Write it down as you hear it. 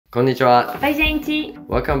Konnichiwa. Oi, gente!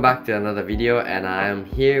 Welcome back to another video, and I am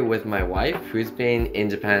here with my wife who's been in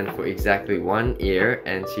Japan for exactly 1 year,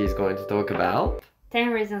 and she's going to talk about 10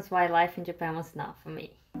 reasons why life in Japan was not for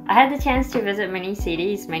me. I had the chance to visit many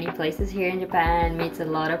cities, many places here in Japan, meet a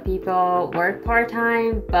lot of people, work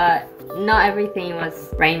part-time, but not everything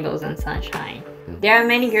was rainbows and sunshine. There are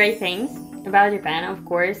many great things about Japan, of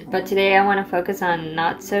course, but today I want to focus on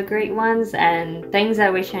not so great ones and things I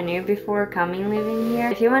wish I knew before coming living here.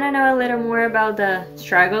 If you want to know a little more about the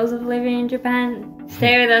struggles of living in Japan,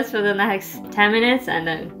 stay with us for the next 10 minutes and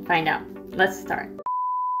then find out. Let's start.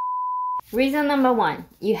 Reason number 1,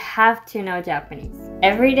 you have to know Japanese.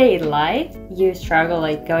 Everyday life, you struggle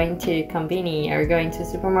like going to konbini or going to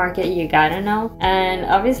supermarket, you gotta know. And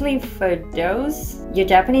obviously for those, your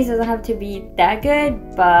Japanese doesn't have to be that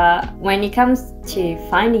good, but when it comes to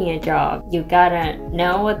finding a job, you gotta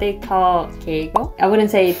know what they call keigo. I wouldn't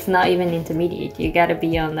say it's not even intermediate, you gotta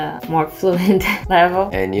be on the more fluent level.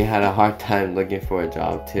 And you had a hard time looking for a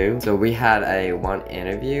job too. So we had a one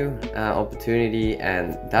interview opportunity,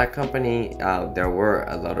 and that company, there were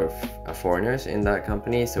a lot of foreigners in that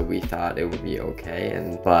company, so we thought it would be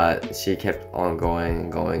okay, but she kept on going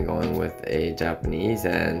with a Japanese,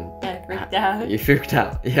 and I freaked out. You freaked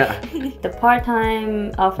out, yeah. The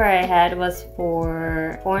part-time offer I had was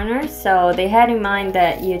for foreigners, so they had in mind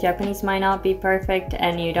that your Japanese might not be perfect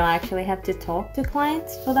and you don't actually have to talk to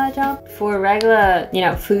clients for that job. For regular,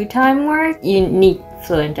 full-time work, you need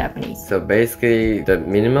fluent Japanese. So basically the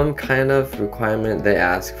minimum kind of requirement they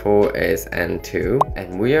ask for is N2,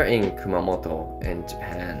 and we are in Kumamoto in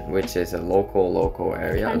Japan, which is a local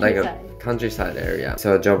area, like a countryside area.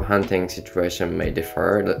 So job hunting situation may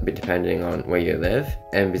differ depending on where you live.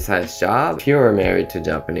 And besides job, if you're married to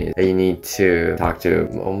Japanese, you need to talk to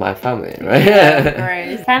my family, right? Yeah,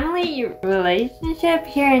 right. Family relationship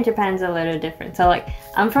here in Japan is a little different. So like,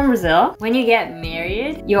 I'm from Brazil. When you get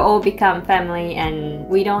married, you all become family and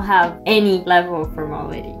we don't have any level of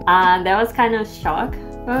formality. That was kind of shock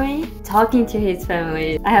for me. Talking to his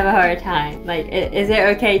family, I have a hard time. Like, is it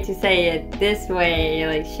okay to say it this way?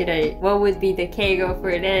 Like, what would be the keigo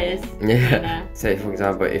for this? Yeah. Say for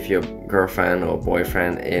example, if your girlfriend or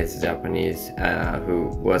boyfriend is Japanese who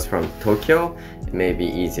was from Tokyo, it may be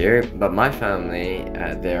easier. But my family,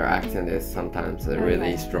 their accent is sometimes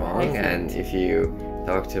really strong, and if you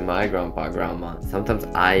talk to my grandpa, grandma, sometimes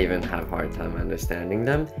I even have a hard time understanding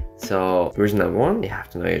them. So reason number 1, you have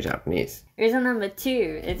to know your Japanese. Reason number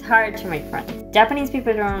 2, it's hard to make friends. Japanese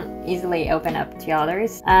people don't easily open up to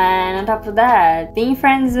others. And on top of that, being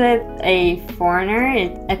friends with a foreigner,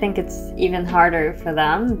 I think it's even harder for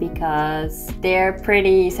them because they're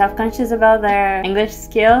pretty self-conscious about their English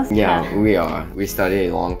skills. Yeah, we are. We study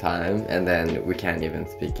a long time and then we can't even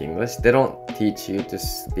speak English. They don't teach you to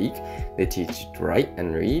speak, they teach you to write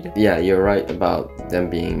and read. Yeah, you're right about them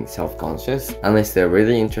being self-conscious. Unless they're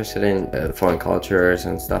really interested in foreign cultures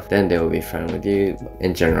and stuff, then they will be friends with you.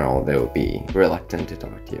 In general, they will be reluctant to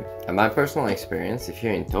talk to you. And my personal experience, if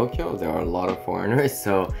you're in Tokyo, there are a lot of foreigners,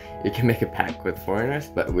 so you can make a pact with foreigners,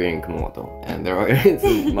 but we're in Kumamoto and there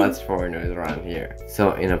aren't much foreigners around here.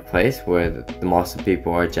 So in a place where the most of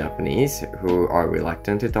people are Japanese who are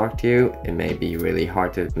reluctant to talk to you, it may be really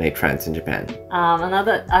hard to make friends in Japan.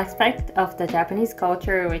 Another aspect of the Japanese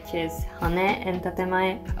culture, which is hone and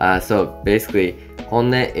tatemae. So basically,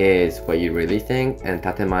 hone is what you really think, and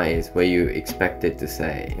tatemae is what you expect it to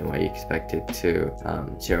say and what you expect it to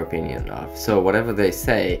share opinion of. So whatever they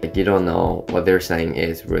say, you don't know what they're saying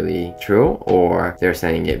is really true, or they're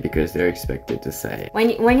saying it because they're expected to say. When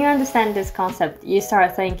you understand this concept, you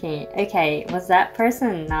start thinking, okay, was that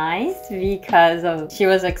person nice because she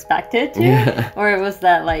was expected to? Yeah. Or was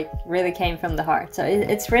that like really came from the heart? So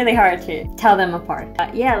it's really hard to tell them apart.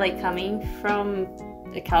 Yeah, like coming from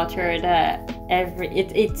a culture that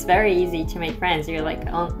it's very easy to make friends. You're like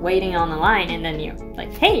waiting on the line and then you're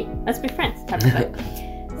like, hey, let's be friends type of thing.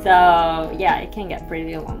 So yeah, it can get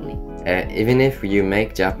pretty lonely. Even if you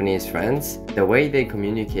make Japanese friends, the way they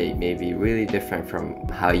communicate may be really different from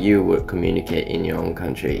how you would communicate in your own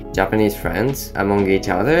country. Japanese friends, among each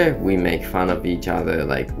other, we make fun of each other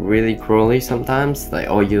like really cruelly sometimes. Like,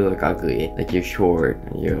 oh, you look ugly, like you're short,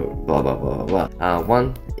 you blah blah blah blah.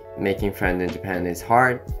 One, making friends in Japan is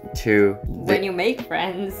hard. 2, when you make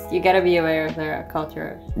friends, you gotta be aware of their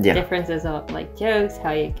culture differences of like jokes,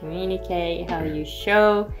 how you communicate, how you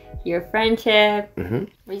show your friendship.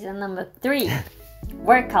 Reason number 3,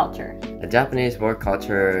 Work culture. A Japanese work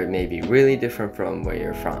culture may be really different from where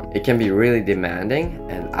you're from. It can be really demanding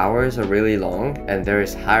and hours are really long, and there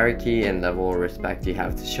is hierarchy and level of respect you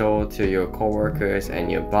have to show to your coworkers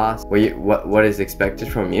and your boss. What is expected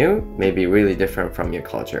from you may be really different from your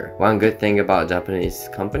culture. One good thing about Japanese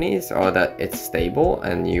companies are that it's stable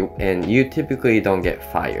and you typically don't get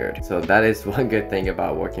fired. So that is one good thing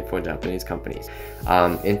about working for Japanese companies.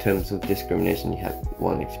 In terms of discrimination, you had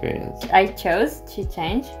one experience. I chose to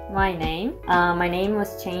change my name. My name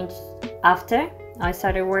was changed after I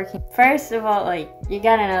started working. First of all, like, you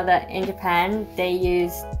gotta know that in Japan they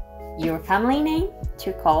use your family name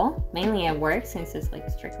to call, mainly at work, since it's like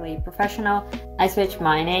strictly professional. I switched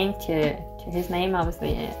my name to his name,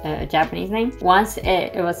 obviously a Japanese name. Once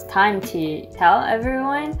it was time to tell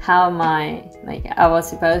everyone how I was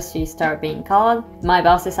supposed to start being called, my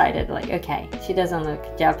boss decided, like, okay, she doesn't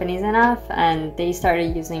look Japanese enough, and they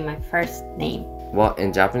started using my first name. Well,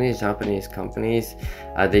 in Japanese companies,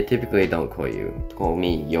 they typically don't call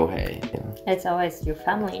me Yohei. You know? It's always your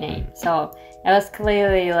family name. So it was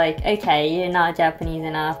clearly like, okay, you're not Japanese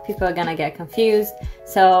enough. People are gonna get confused.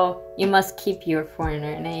 So you must keep your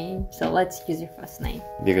foreigner name. So let's use your first name.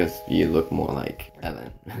 Because you look more like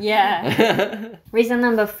Hellen. Yeah. Reason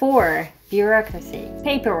number 4, bureaucracy.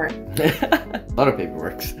 Paperwork. A lot of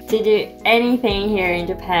paperwork. To do anything here in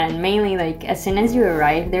Japan, mainly like as soon as you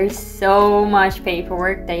arrive, there's so much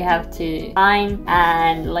paperwork they have to sign,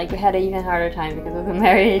 and like we had an even harder time because of the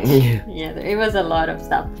marriage. Yeah, it was a lot of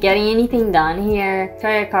stuff. Getting anything done here,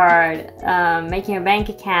 credit card, making a bank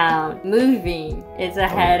account, moving, it's a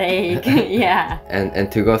headache. Yeah. And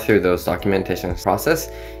to go through those documentation process,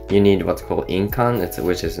 you need what's called inkan,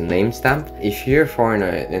 which is a name stamp. If you're a foreigner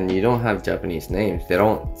and you don't have Japanese names, they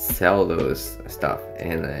don't sell those stuff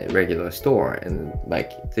in a regular store, and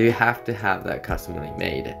so you have to have that customly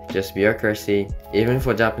made. Just bureaucracy. Even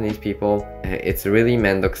for Japanese people, it's really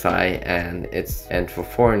mendokusai, and for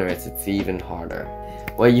foreigners it's even harder.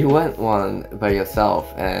 Well, you went one by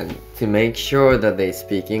yourself, and to make sure that they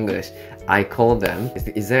speak English, I called them.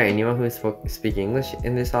 Is there anyone who speak English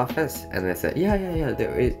in this office? And they said, yeah,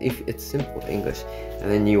 there is, if it's simple English.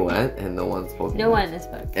 And then you went and no one spoke English. No one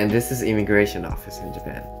spoke. And this is immigration office in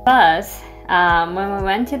Japan. Plus, when we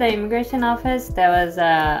went to the immigration office, there was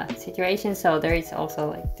a situation, so there is also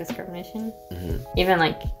like discrimination. Even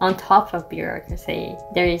like on top of bureaucracy,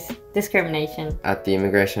 there is discrimination. At the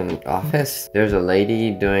immigration office, there's a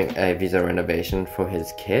lady doing a visa renovation for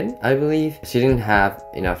his kid, I believe. She didn't have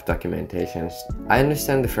enough documentation. I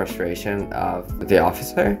understand the frustration of the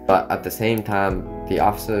officer, but at the same time, the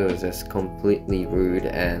officer was just completely rude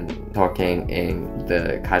and talking in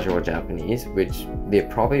the casual Japanese, which they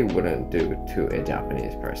probably wouldn't do to a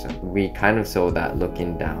Japanese person. We kind of saw that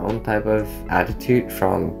looking down type of attitude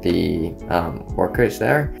from the workers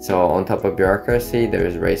there. So on top of bureaucracy, there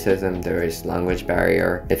is racism, there is language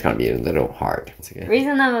barrier. It's gonna be a little hard.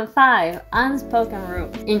 Reason number 5, unspoken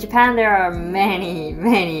rules. In Japan, there are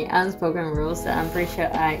many unspoken rules that I'm pretty sure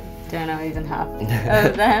I don't know even half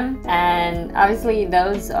of them, and obviously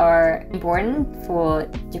those are important for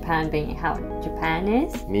Japan being how Japan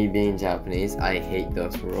is. Me being Japanese, I hate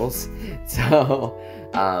those rules. So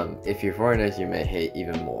if you're foreigners, you may hate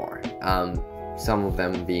even more. Some of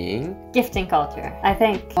them being gifting culture. I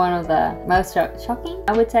think one of the most shocking,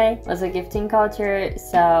 I would say, was the gifting culture.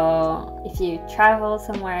 So if you travel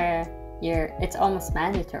somewhere, it's almost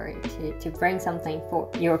mandatory to bring something for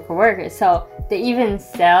your coworkers. So they even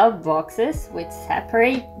sell boxes with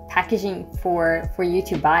separate packaging for you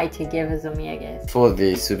to buy to give as omiyage. For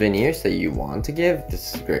the souvenirs that you want to give,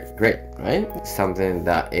 this is great, right? Something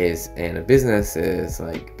that is in a business is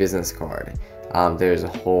like business card. There's a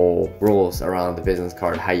whole rules around the business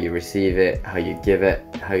card, how you receive it, how you give it,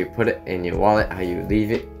 how you put it in your wallet, how you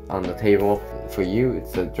leave it on the table. For you,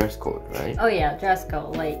 it's a dress code, right? Oh yeah, dress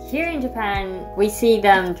code. Like here in Japan, we see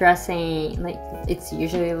them dressing like it's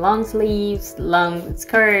usually long sleeves, long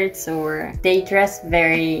skirts, or they dress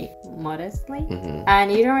very modestly.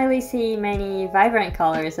 And you don't really see many vibrant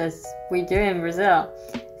colors as we do in Brazil.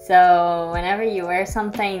 So whenever you wear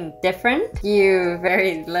something different, you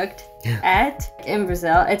very looked at. In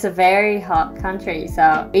Brazil, it's a very hot country,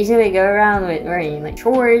 so we usually go around with wearing like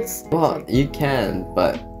shorts. Well, you can,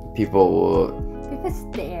 but people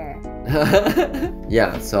stare.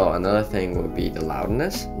 Yeah, so another thing would be the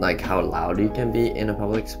loudness, like how loud you can be in a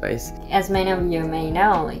public space. As many of you may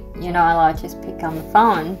know, like you're not allowed to speak on the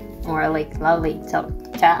phone or like loudly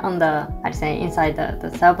chat on the, I'd say, inside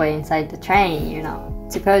the subway, inside the train,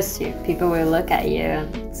 supposed to. People will look at you,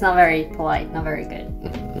 and it's not very polite, not very good.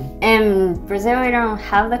 In Brazil, we don't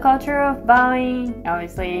have the culture of bowing.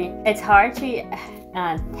 Obviously, it's hard to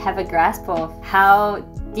have a grasp of how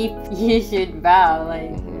deep you should bow.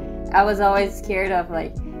 Like, I was always scared of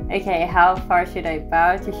like, okay, how far should I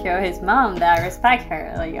bow to show his mom that I respect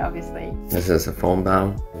her? Like, obviously. This is a phone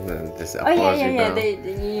bow. This is a yeah.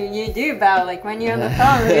 You do bow, like when you're on the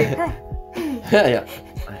phone. Yeah.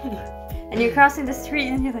 And you're crossing the street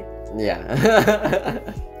and you're like... Yeah.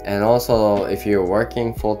 And also, if you're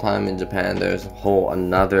working full-time in Japan, there's a whole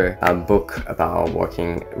another book about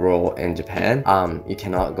working role in Japan. You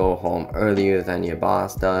cannot go home earlier than your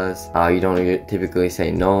boss does. You don't typically say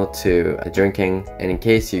no to drinking. And in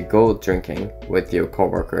case you go drinking with your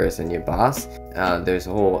coworkers and your boss, there's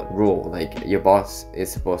a whole rule, like your boss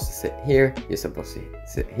is supposed to sit here, you're supposed to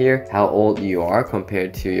sit here, how old you are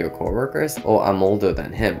compared to your coworkers. Oh, I'm older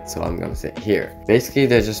than him, so I'm gonna sit here. Basically,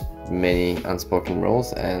 there's just many unspoken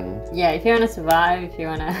rules. And yeah, if you want to survive, if you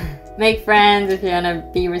want to make friends, if you want to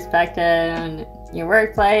be respected in your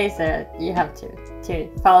workplace, you have to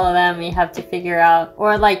follow them. You have to figure out,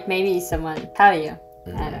 or like maybe someone tell you.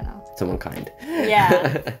 I don't know, someone kind.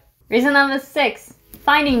 Yeah. Reason number 6,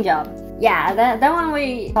 finding job. Yeah, that one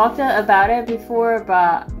we talked about it before,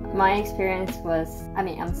 but my experience was, I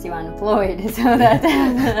mean, I'm still unemployed, so that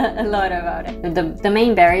tells a lot about it. The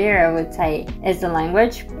main barrier, I would say, is the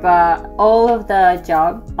language, but all of the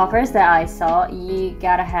job offers that I saw, you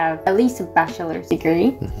gotta have at least a bachelor's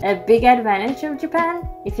degree. A big advantage of Japan,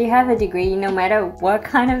 if you have a degree, no matter what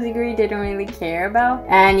kind of degree, they don't really care about,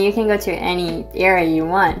 and you can go to any area you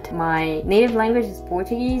want. My native language is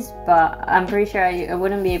Portuguese, but I'm pretty sure I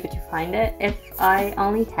wouldn't be able to find it if I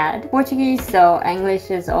only had Portuguese, so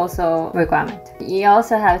English is also a requirement. You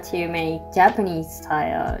also have to make Japanese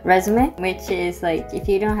style resume, which is like, if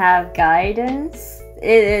you don't have guidance,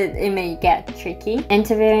 it may get tricky.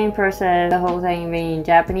 Interviewing process, the whole thing being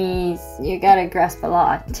Japanese, you gotta grasp a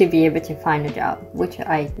lot to be able to find a job, which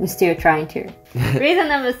I'm still trying to. Reason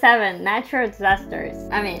number 7, natural disasters.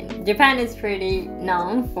 I mean, Japan is pretty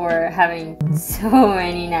known for having so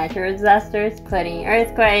many natural disasters, including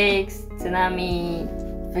earthquakes, tsunami,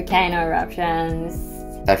 volcano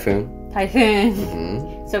eruptions, typhoon.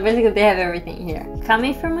 So basically they have everything here.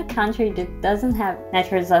 Coming from a country that doesn't have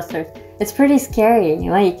natural disasters, it's pretty scary.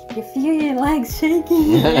 Like, you feel your legs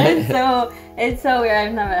shaking. It's so weird.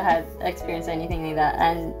 I've never had experienced anything like that.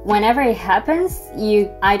 And whenever it happens,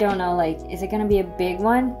 I don't know, like, is it gonna be a big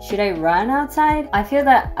one? Should I run outside? I feel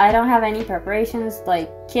that I don't have any preparations.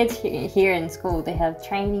 Like, kids here in school, they have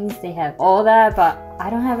trainings, they have all that, but I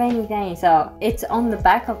don't have anything. So it's on the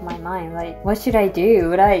back of my mind, like, what should I do?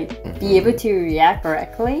 Would I be able to react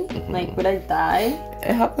correctly? Like, would I die?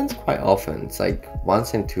 It happens quite often. It's like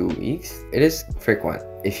once in 2 weeks. It is frequent.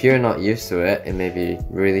 If you're not used to it, it may be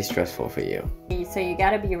really stressful for you. So you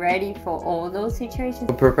gotta be ready for all those situations.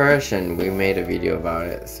 For preparation, we made a video about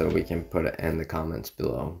it, so we can put it in the comments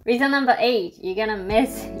below. Reason number 8, you're gonna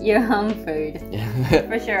miss your home food.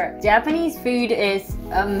 For sure. Japanese food is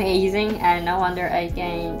amazing, and no wonder I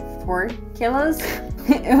gained 4 kilos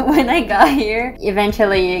when I got here.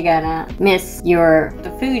 Eventually you're gonna miss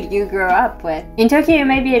the food you grew up with. In Tokyo, you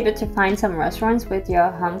may be able to find some restaurants with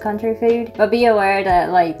your home country food, but be aware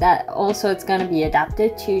that also it's gonna be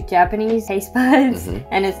adapted to Japanese taste buds,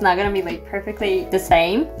 and it's not gonna be like perfectly the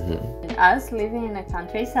same. Us living in the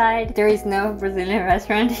countryside, there is no Brazilian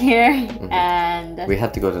restaurant here, and we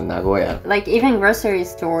had to go to Nagoya. Like, even grocery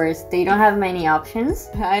stores, they don't have many options.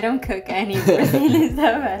 I don't cook any Brazilian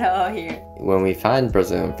stuff at all here. When we find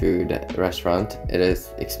Brazilian food restaurant, it is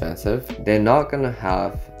expensive. They're not gonna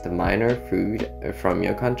have the minor food from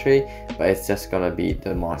your country, but it's just gonna be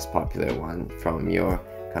the most popular one from your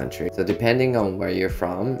country. So depending on where you're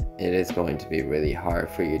from, it is going to be really hard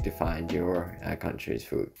for you to find your country's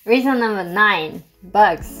food. Reason number 9,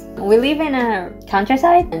 bugs. We live in a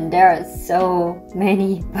countryside and there are so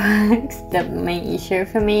many bugs. The main issue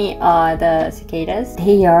for me are the cicadas.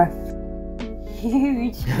 They are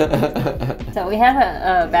huge. So we have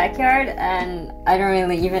a backyard, and I don't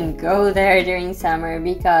really even go there during summer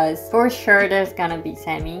because for sure there's gonna be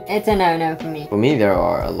semi. It's a no-no for me. For me, there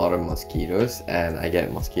are a lot of mosquitoes, and I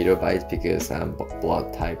get mosquito bites because I'm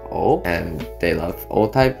blood type O, and they love O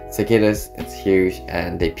type. Cicadas, it's huge,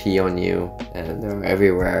 and they pee on you, and they're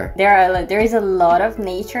everywhere. There is a lot of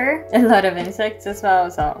nature, a lot of insects as well.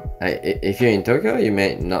 So if you're in Tokyo, you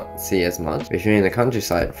may not see as much. If you're in the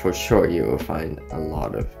countryside, for sure you will find a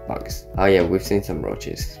lot of bugs. Oh yeah, we've seen some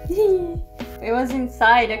roaches. It was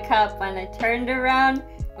inside a cup, and I turned around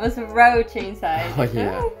was roach inside. Oh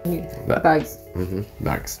yeah. Bugs.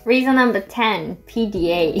 Bugs. Reason number 10,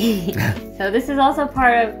 PDA. So this is also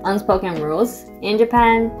part of unspoken rules in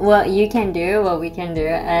Japan. What you can do, what we can do,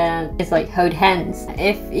 and it's like hold hands.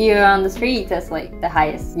 If you're on the street, that's like the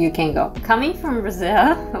highest you can go. Coming from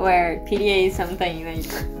Brazil, where PDA is something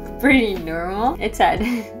like pretty normal, it's sad.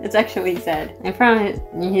 It's actually sad. And from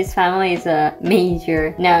his family is a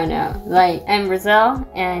major no. Like in Brazil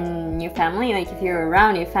and your family, like if you're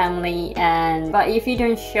around your family but if you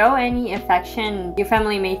don't show any affection, your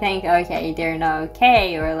family may think, okay, they're not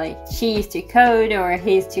okay, or like she's too cold or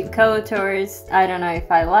he's too cold towards, I don't know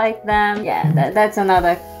if I like them. Yeah, that's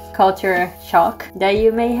another culture shock that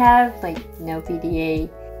you may have, like no PDA.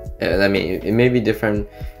 Yeah, I mean, it may be different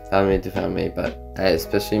family to family, but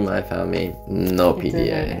especially my family, no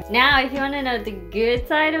PDA. Now, if you want to know the good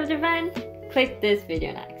side of Japan, click this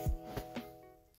video next.